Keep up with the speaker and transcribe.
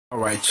All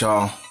right,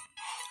 y'all.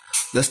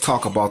 Let's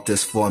talk about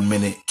this for a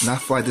minute. And I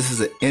feel like this is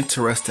an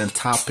interesting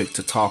topic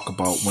to talk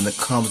about when it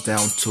comes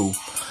down to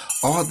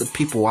all the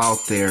people out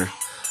there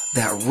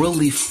that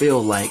really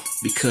feel like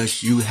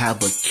because you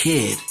have a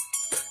kid,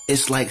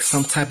 it's like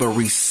some type of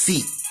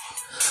receipt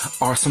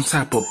or some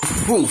type of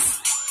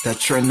proof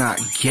that you're not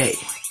gay.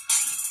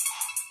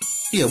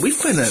 Yeah, we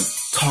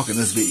finna talk in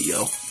this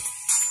video.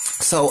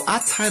 So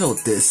I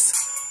titled this,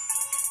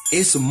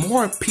 "It's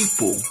more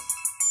people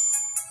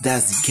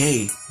that's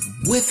gay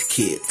with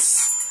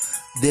kids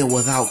than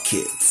without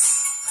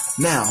kids."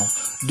 Now,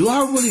 do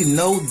I really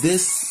know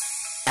this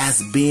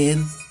as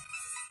being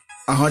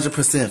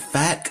 100%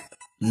 fact?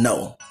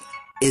 No.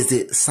 Is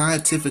it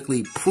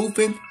scientifically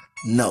proven?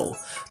 No.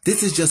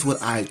 This is just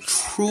what I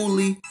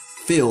truly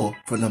feel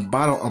from the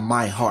bottom of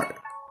my heart.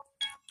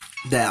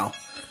 Now,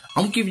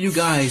 I'm gonna give you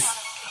guys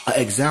an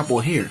example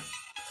here.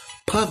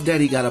 Puff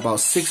Daddy got about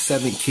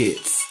 6-7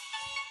 kids.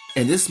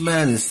 And this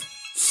man is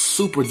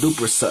super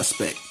duper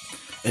suspect.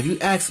 If you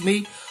ask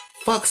me,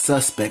 fuck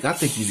suspect. I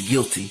think he's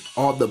guilty.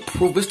 All the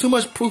proof. There's too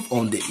much proof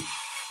on Diddy.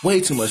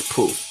 Way too much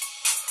proof.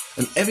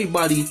 And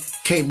everybody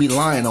can't be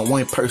lying on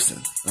one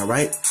person.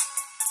 Alright?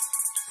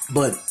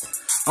 But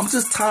I'm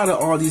just tired of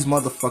all these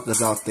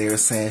motherfuckers out there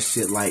saying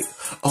shit like,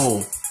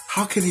 oh,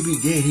 how can he be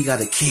gay? He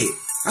got a kid.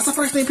 That's the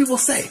first thing people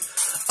say.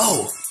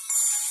 Oh,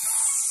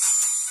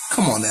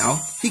 come on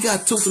now. He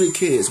got 2-3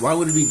 kids. Why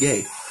would he be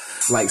gay?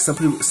 Like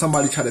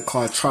somebody tried to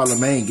call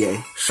Charlemagne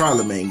gay.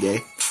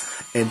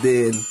 And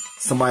then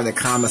somebody in the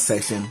comment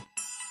section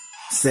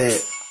said,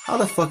 how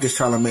the fuck is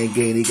Charlemagne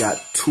gay and he got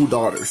 2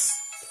 daughters?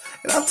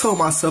 And I told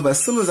myself,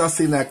 as soon as I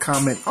seen that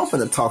comment, I'm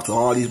gonna talk to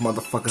all these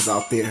motherfuckers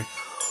out there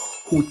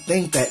who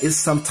think that it's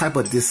some type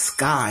of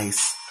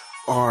disguise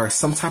or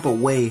some type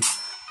of way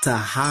to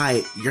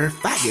hide your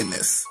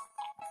faggotness.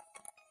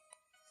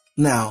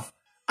 Now,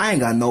 I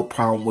ain't got no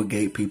problem with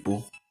gay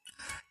people.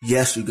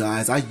 Yes, you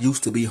guys, I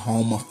used to be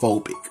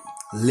homophobic.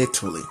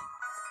 Literally.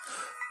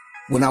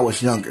 When I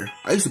was younger,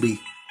 I used to be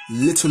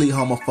literally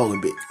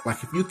homophobic.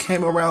 Like, if you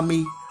came around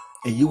me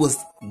and you was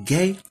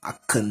gay, I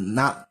could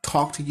not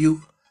talk to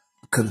you.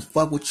 I couldn't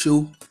fuck with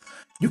you.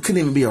 You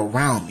couldn't even be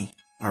around me.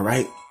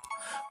 Alright?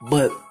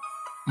 But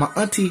my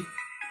auntie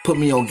put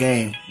me on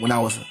game when I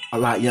was a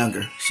lot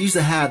younger. She used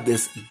to have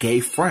this gay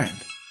friend.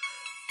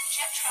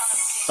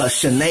 A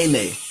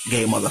shenane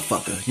gay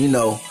motherfucker. You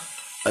know,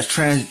 a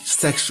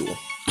transsexual.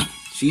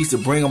 She used to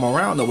bring him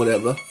around or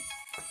whatever.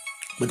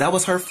 But that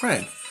was her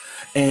friend.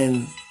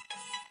 And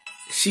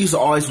she used to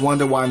always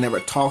wonder why I never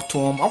talked to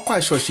him. I'm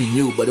quite sure she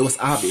knew, but it was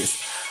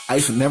obvious. I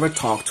used to never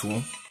talk to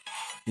him.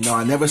 You know,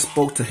 I never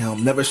spoke to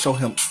him, never showed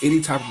him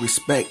any type of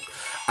respect.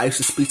 I used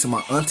to speak to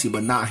my auntie,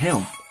 but not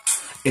him.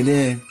 And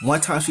then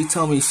one time she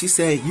told me, she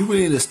said, you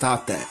really need to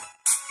stop that.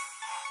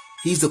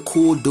 He's a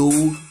cool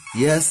dude.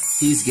 Yes,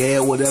 he's gay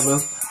or whatever,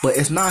 but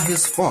it's not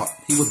his fault.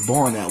 He was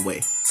born that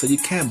way. So you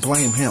can't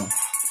blame him.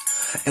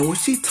 And when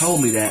she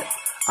told me that,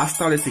 I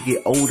started to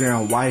get older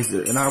and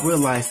wiser, and I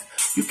realized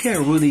you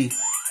can't really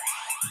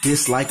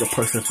dislike a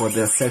person for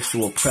their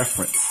sexual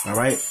preference,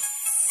 alright?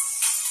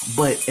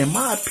 But in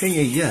my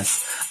opinion,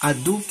 yes, I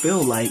do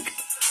feel like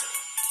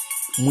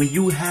when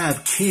you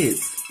have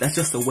kids, that's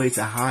just a way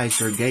to hide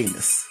your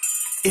gayness.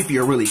 If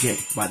you're really gay,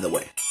 by the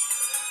way.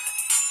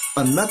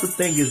 Another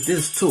thing is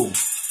this too.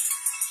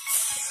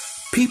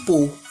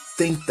 People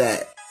think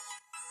that,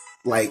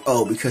 like,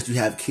 oh, because you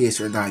have kids,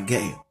 you're not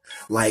gay.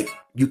 Like,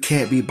 you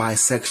can't be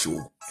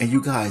bisexual. And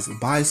you guys,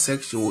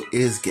 bisexual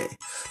is gay.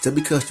 Just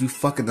because you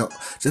fuck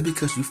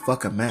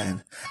a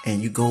man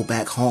and you go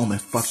back home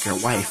and fuck your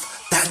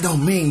wife, that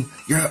don't mean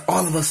you're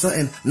all of a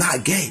sudden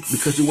not gay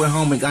because you went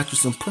home and got you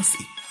some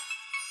pussy.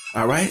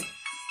 Alright?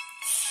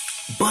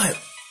 But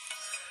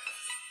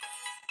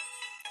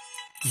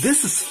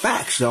this is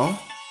facts, y'all.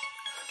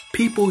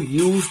 People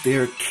use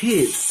their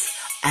kids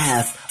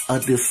as a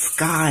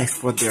disguise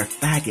for their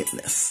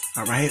faggotness.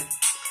 Alright?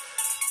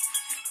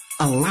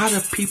 A lot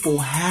of people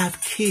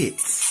have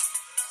kids.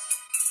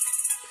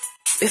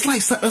 It's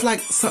like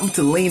something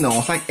to lean on.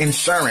 It's like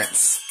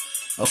insurance.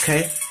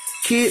 Okay?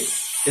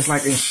 Kids is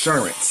like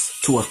insurance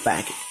to a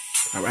faggot.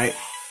 Alright?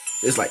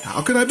 It's like,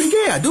 how can I be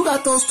gay? I do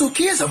got those 2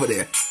 kids over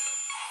there.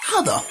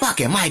 How the fuck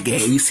am I gay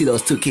if you see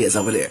those 2 kids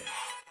over there?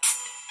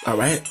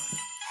 Alright?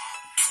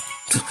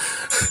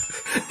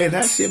 And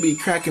that shit be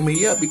cracking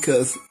me up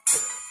because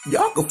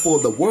y'all can fool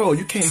the world.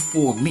 You can't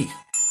fool me.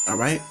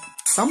 Alright?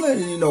 So I'm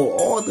letting you know,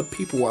 all the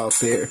people out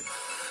there,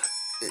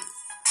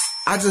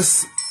 I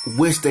just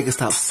wish they could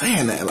stop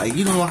saying that. Like,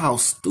 you don't know how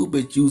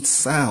stupid you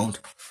sound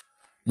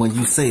when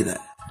you say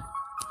that.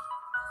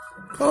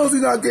 How is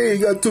he not gay?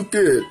 He got 2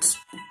 kids.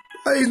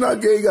 How he's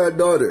not gay? He got a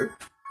daughter.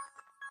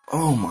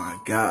 Oh my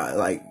God.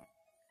 Like,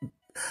 a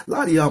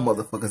lot of y'all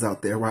motherfuckers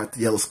out there ride the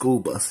yellow school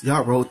bus.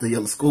 Y'all rode the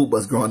yellow school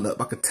bus growing up.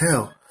 I could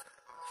tell.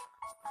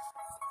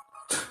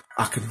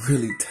 I can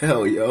really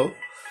tell, yo.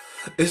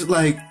 It's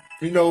like,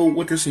 you know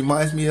what this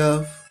reminds me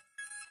of?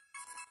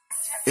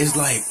 It's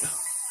like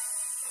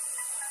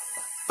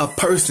a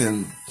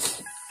person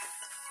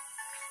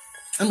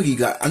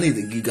I need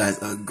to give you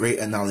guys a great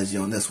analogy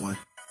on this one.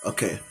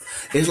 Okay.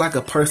 It's like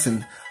a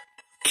person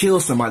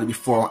kills somebody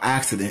before on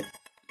accident,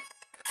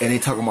 and they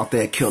talking about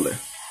their killer.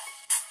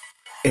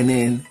 And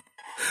then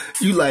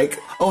you like,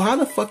 oh, how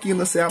the fuck you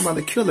gonna say I'm not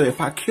a killer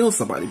if I killed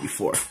somebody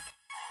before?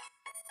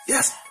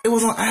 Yes, it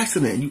was on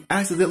accident. You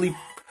accidentally,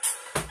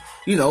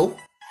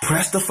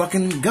 pressed the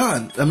fucking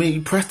gun.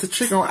 You pressed the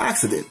trigger on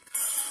accident.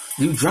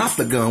 You dropped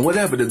the gun,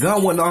 whatever. The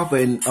gun went off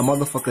and a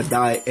motherfucker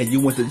died and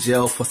you went to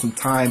jail for some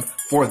time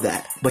for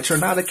that. But you're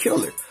not a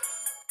killer.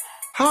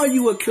 How are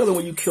you a killer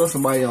when you kill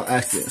somebody on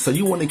accident? So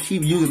you want to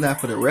keep using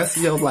that for the rest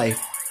of your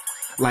life?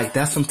 Like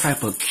that's some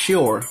type of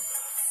cure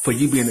for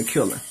you being a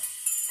killer.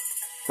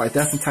 Like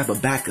that's some type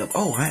of backup.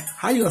 Oh,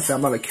 how you gonna say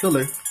I'm not a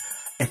killer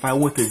if I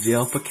went to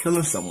jail for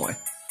killing someone?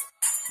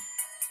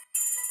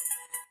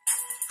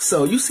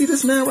 So you see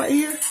this man right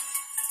here?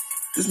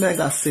 This man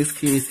got 6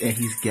 kids and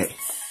he's gay.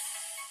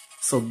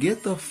 So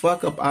get the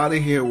fuck up out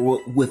of here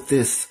with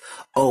this.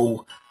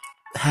 Oh,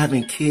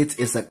 having kids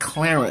is a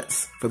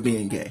clearance for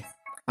being gay.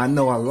 I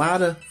know a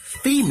lot of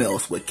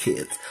females with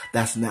kids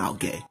that's now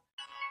gay.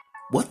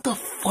 What the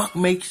fuck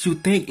makes you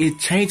think it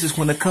changes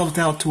when it comes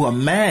down to a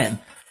man?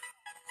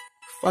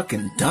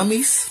 Fucking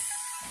dummies.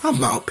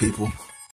 I'm out, people.